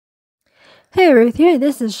Hey, Ruth here.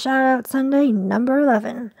 This is Shoutout Sunday number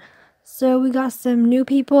 11. So we got some new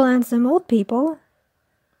people and some old people,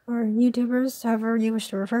 or YouTubers, however you wish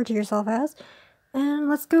to refer to yourself as. And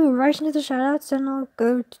let's go right into the shoutouts, and I'll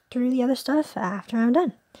go through the other stuff after I'm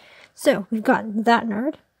done. So we've got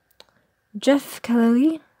ThatNerd, Jeff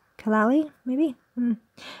Callalli, maybe?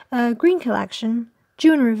 Green Collection,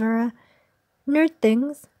 Juan Rivera, Nerd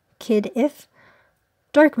Things, KIDif,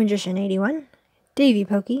 Dark Magician 81, Davey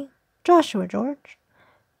Pokey, Joshua George,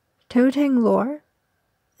 Toutang Lor,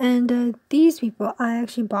 and these people I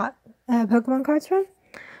actually bought Pokemon cards from,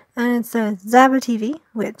 and it's Zaba TV,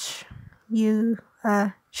 which you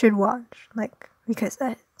should watch, because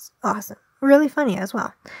it's awesome, really funny as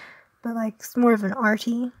well, but it's more of an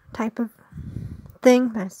arty type of thing,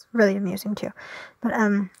 but it's really amusing too. But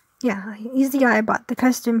yeah, he's the guy I bought the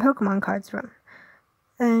custom Pokemon cards from,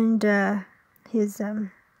 and his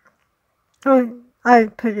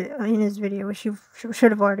I put it in his video, which you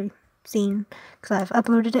should have already seen, because I've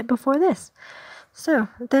uploaded it before this. So,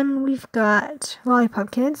 then we've got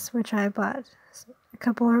Lollypopkids, which I bought a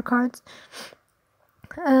couple of her cards.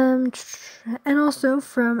 And also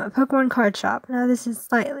from Pokemoncardsshop. Now, this is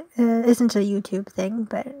slightly, isn't a YouTube thing,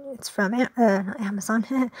 but it's from, not Amazon,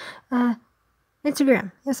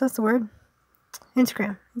 Instagram. Yes, that's the word.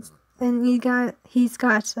 Instagram. And he's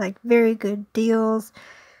got, very good deals.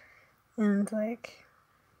 And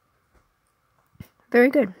very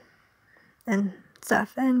good and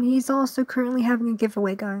stuff. And he's also currently having a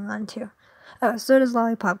giveaway going on too. Oh, so does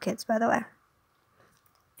Lollypopkids, by the way.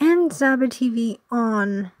 And Zaba TV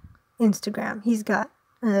on Instagram. He's got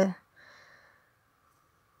a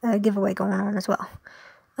giveaway going on as well.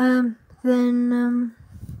 Then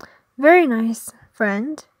very nice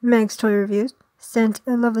friend MegzToyReviewz sent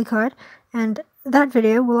a lovely card, and that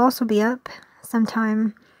video will also be up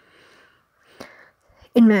sometime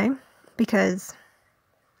in May, because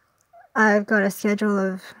I've got a schedule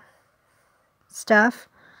of stuff,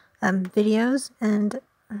 videos, and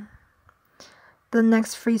the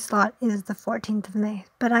next free slot is the 14th of May.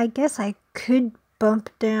 But I guess I could bump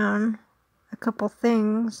down a couple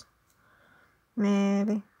things,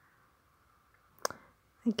 maybe.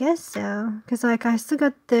 I guess so, because I still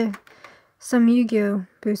got some Yu-Gi-Oh!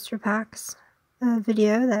 Booster packs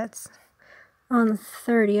video that's on the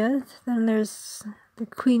 30th. Then there's the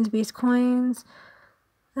Queen's Beast coins,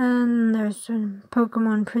 and there's a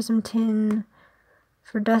Pokemon Prism Tin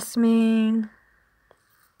for Dustmane.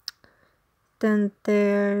 Then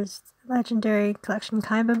there's Legendary Collection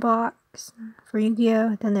Kaiba box for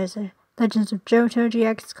Yu-Gi-Oh! Then there's a Legends of Johto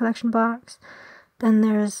GX collection box. Then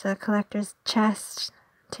there's a Collector's Chest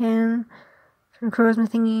tin from Crozma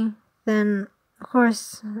thingy. Then, of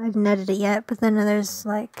course, I didn't edit it yet, but then there's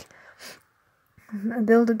a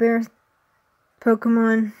Build-A-Bear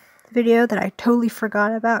Pokemon video that I totally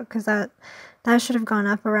forgot about, because that should have gone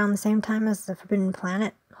up around the same time as the Forbidden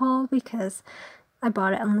Planet haul, because I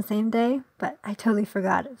bought it on the same day, but I totally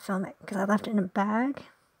forgot to film it because I left it in a bag,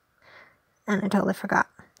 and I totally forgot.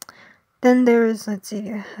 Then there's, let's see,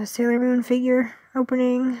 a Sailor Moon figure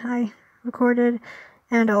opening I recorded,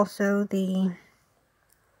 and also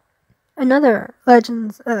another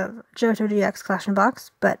Legends of Johto GX collection box,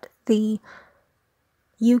 but the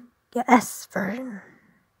US version.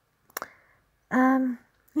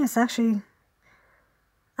 Yes, actually,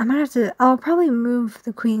 I'll probably move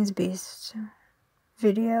the Queen's Beast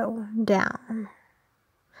video down.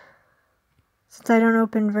 Since I don't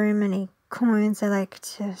open very many coins, I like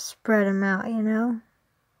to spread them out, you know?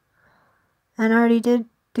 And I already did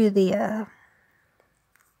do the,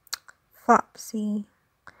 Flopsy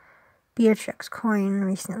Beatrix coin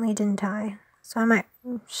recently, didn't I? So I might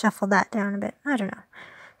shuffle that down a bit. I don't know.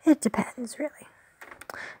 It depends, really.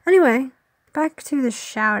 Anyway, back to the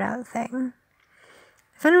shout-out thing.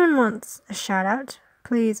 If anyone wants a shout-out,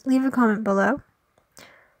 please leave a comment below.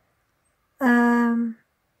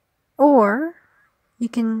 Or you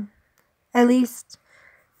can at least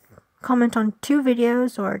comment on 2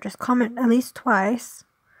 videos, or just comment at least twice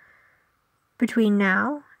between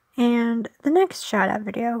now and the next shout-out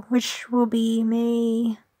video, which will be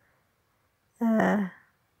May, the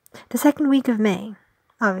 2nd week of May,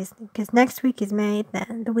 obviously, because next week is May,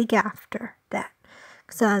 then the week after that.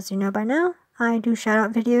 So as you know by now, I do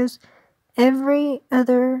shout-out videos every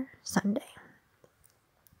other Sunday.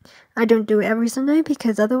 I don't do it every Sunday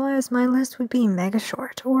because otherwise my list would be mega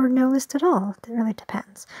short, or no list at all. It really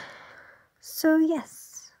depends. So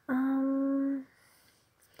yes,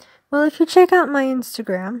 well, if you check out my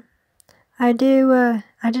Instagram, I did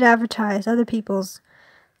advertise other people's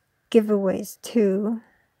giveaways too,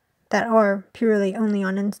 that are purely only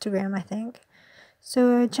on Instagram, I think.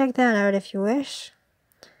 So check that out if you wish.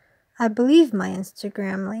 I believe my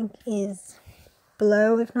Instagram link is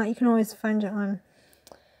below. If not, you can always find it on...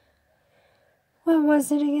 What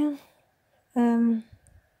was it again?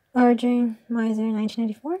 RJ Miser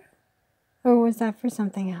 1984? Or was that for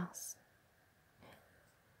something else?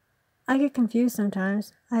 I get confused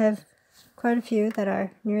sometimes. I have quite a few that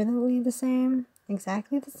are nearly the same,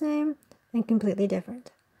 exactly the same, and completely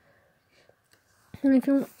different. And if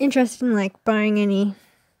you're interested in like buying any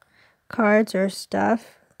cards or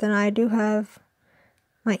stuff, then I do have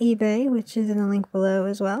my eBay, which is in the link below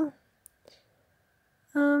as well.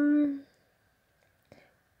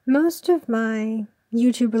 Most of my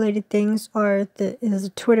YouTube related things is a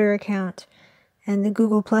Twitter account and the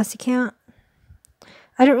Google Plus account.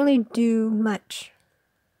 I don't really do much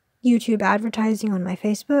YouTube advertising on my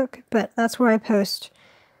Facebook, but that's where I post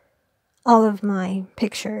all of my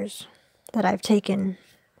pictures that I've taken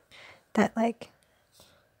that like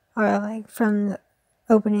are like from the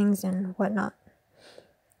openings and whatnot.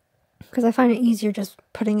 Because I find it easier just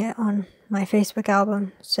putting it on my Facebook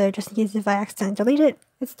album, so just in case if I accidentally delete it,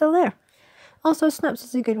 it's still there. Also, Snaps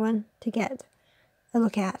is a good one to get a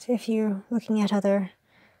look at if you're looking at other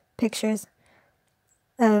pictures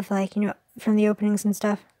of like, you know, from the openings and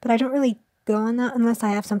stuff. But I don't really go on that unless I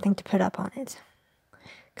have something to put up on it.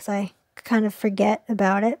 Because I kind of forget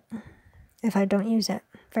about it if I don't use it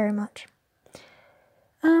very much.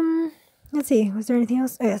 Let's see, was there anything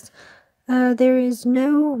else? Oh, yes. There is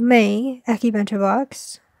no May Ekibento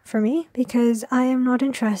box for me because I am not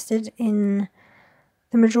interested in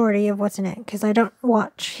the majority of what's in it. Because I don't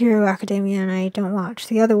watch Hero Academia and I don't watch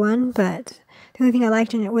the other one, but the only thing I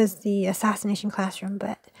liked in it was the Assassination Classroom.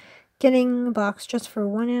 But getting a box just for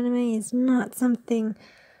one anime is not something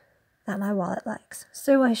that my wallet likes.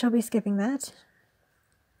 So I shall be skipping that.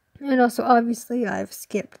 And also, obviously, I've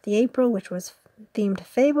skipped the April, which was themed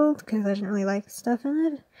Fabled, because I didn't really like the stuff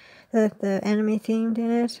in it. The anime themed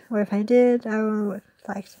in it. Or if I did, I would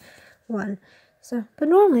have liked one. So, but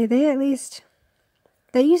normally, they used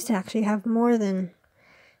to actually have more than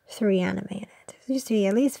 3 anime in it. It used to be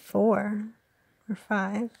at least 4 or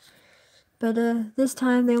 5. But this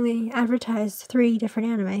time, they only advertised 3 different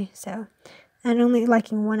anime, so... And only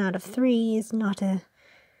liking 1 out of 3 is not a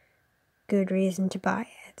good reason to buy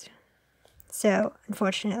it. So,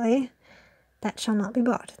 unfortunately, that shall not be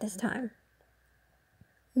bought this time.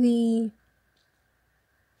 The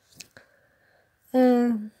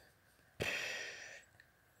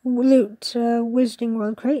Loot Wizarding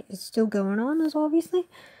World Crate is still going on, as obviously.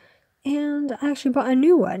 And I actually bought a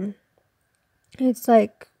new one. It's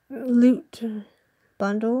like Loot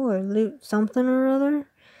Bundle or Loot something or other.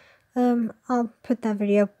 I'll put that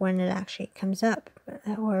video up when it actually comes up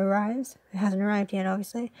or arrives. It hasn't arrived yet,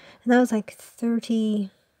 obviously. And that was like £30-ish?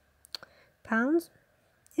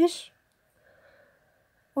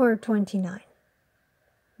 Or 29.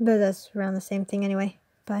 But that's around the same thing anyway.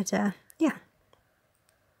 But, yeah.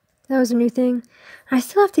 That was a new thing. I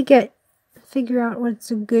still have to figure out what's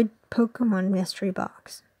a good Pokemon mystery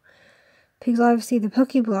box. Because obviously the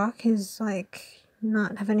Pokeblock is like...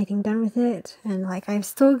 not have anything done with it, and like I've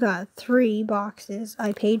still got 3 boxes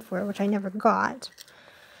I paid for, which I never got,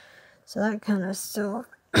 so that kind of still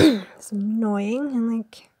is annoying. And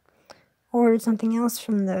like ordered something else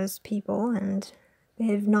from those people and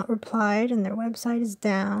they've not replied and their website is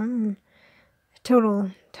down, and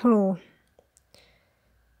total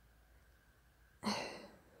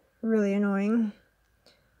really annoying.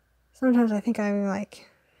 Sometimes I think I like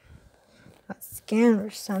scam or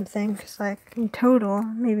something, because like in total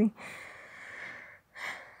maybe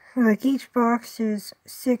like each box is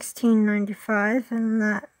 $16.95, and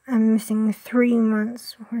that I'm missing 3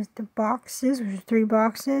 months worth of boxes, which is 3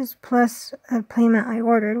 boxes plus a playmat I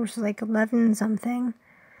ordered, which is like 11 something.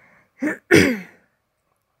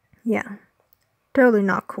 Yeah, totally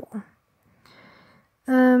not cool.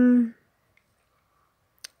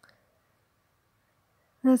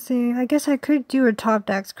 Let's see, I guess I could do a Top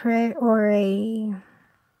Decks crate or a...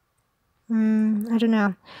 I don't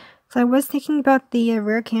know. So I was thinking about the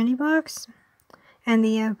Rare Candy Box and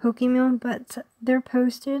the Pokemon, but their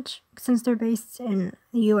postage, since they're based in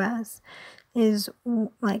the US, is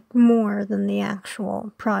like more than the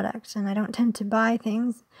actual product. And I don't tend to buy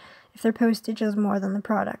things if their postage is more than the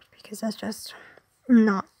product, because that's just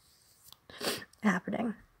not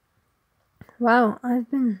happening. Wow,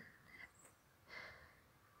 I've been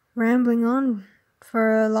rambling on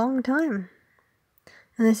for a long time,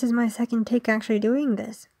 and this is my second take actually doing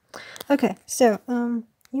this. Okay, so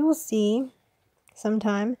you will see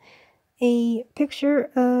sometime a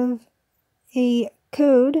picture of a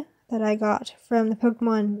code that I got from the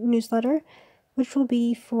Pokemon newsletter which will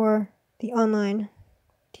be for the online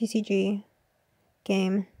TCG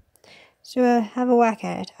game. So have a whack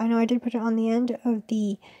at it. I know I did put it on the end of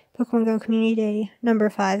the Pokemon Go Community Day number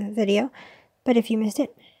 5 video, but if you missed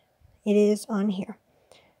it, it is on here.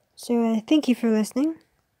 So thank you for listening.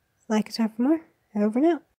 Like and subscribe for more. Over now.